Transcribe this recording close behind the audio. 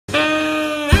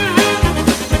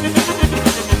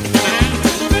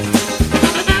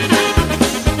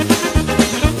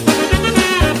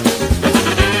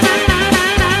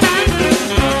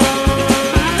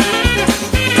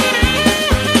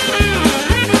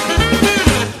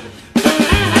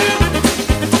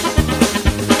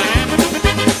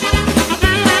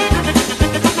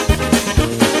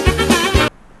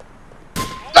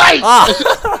Ah!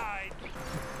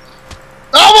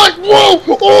 I'm like, whoa!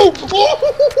 Oh!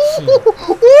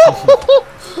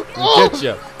 Get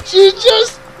you. She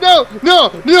just no.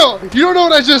 You don't know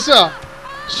what I just saw.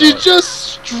 She just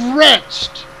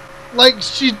stretched, like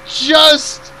she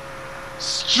just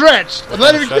stretched. I'm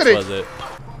not even kidding. Was it?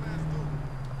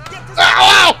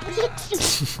 Ow!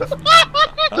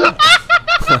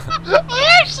 I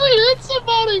actually hit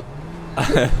somebody.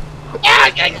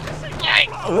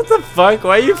 What the fuck?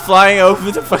 Why are you flying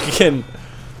over the fucking?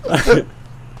 I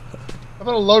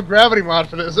put a low gravity mod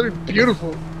for this. It'd be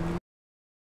beautiful.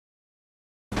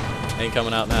 Ain't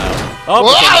coming out now. Oh,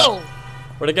 Whoa!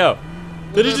 Where'd it go?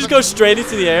 Did it just go straight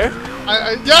into the air?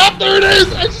 Yeah, there it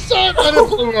is! I just saw it and it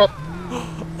blew up.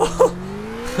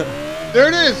 There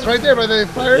it is, right there by the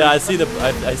fire. Yeah, I see the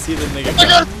nigga. Oh my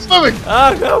god, it's swimming!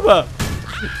 Ah, Nova!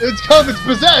 It's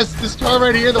possessed! This car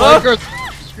right here, the white car.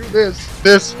 Screw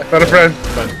this. I found a friend.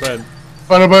 Friend.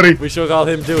 Found a buddy. We should call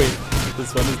him Dewey.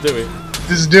 This one is Dewey.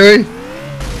 This is Dewey?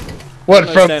 What, I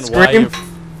from don't understand why Scream? you're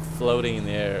floating in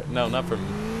the air. No, not from...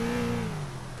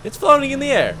 It's floating in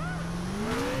the air.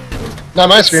 Not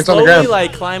my screen, it's on the ground. Slowly,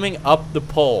 like, climbing up the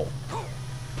pole.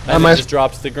 And it just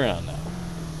drops to the ground now.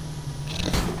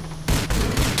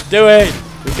 Dewey!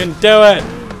 We can do it!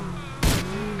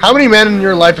 How many men in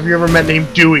your life have you ever met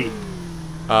named Dewey?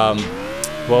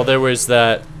 Well, there was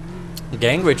that...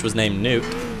 Gangrich was named Newt.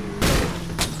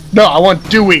 No, I want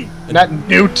Dewey, not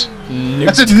Newt. Newt.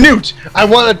 That's a Newt. I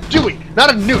want a Dewey, not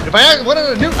a Newt. If I wanted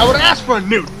a Newt, I would have asked for a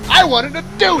Newt. I wanted a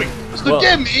Dewey. So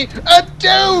give me a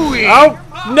Dewey. Oh,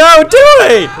 no,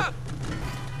 Dewey!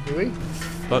 Dewey?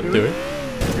 Oh, Dewey.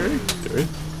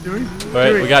 Dewey?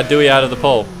 Alright, we got Dewey out of the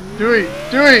pole. Dewey,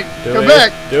 come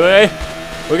back. Dewey,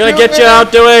 we're gonna get you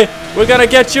out, Dewey. We're gonna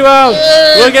get you out.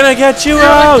 We're gonna get you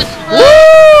out.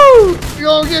 Woo! We're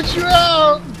gonna get you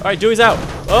out. Alright, Dewey's out.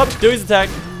 Oh, Dewey's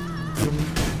attacked.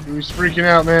 Dewey's freaking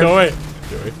out, man. Dewey.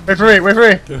 Wait for me.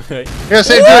 Dewey. Yeah,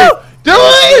 say Dewey.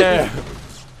 Dewey! Yeah.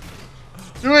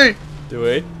 Dewey!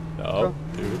 Dewey. No.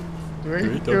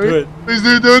 Dewey, don't do it. Please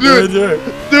don't do it. Dewey,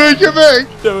 Dewey, come back.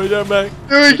 Dewey, come back.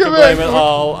 Dewey, come back. Blame it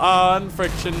all on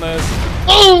frictionless.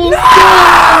 Oh!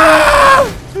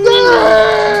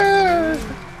 No!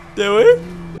 Dewey?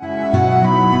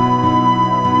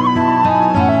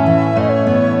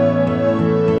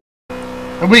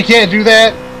 And we can't do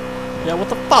that? Yeah, what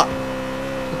the fuck?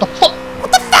 What the fuck?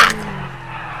 What the fuck?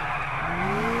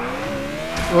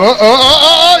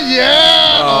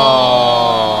 Yeah!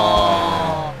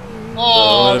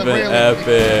 Oh, that would have been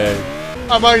epic.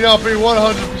 I might not be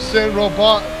 100%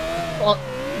 robot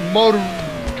motor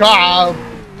car,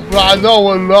 but I know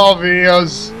what love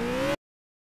is.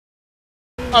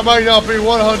 I might not be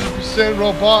 100%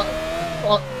 robot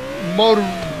motor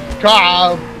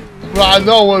car, but I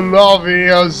know what love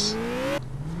is.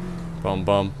 Bum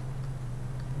bum.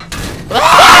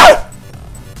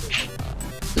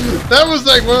 That was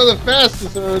like one of the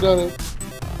fastest I've ever done it.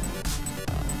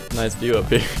 Nice view up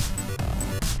here.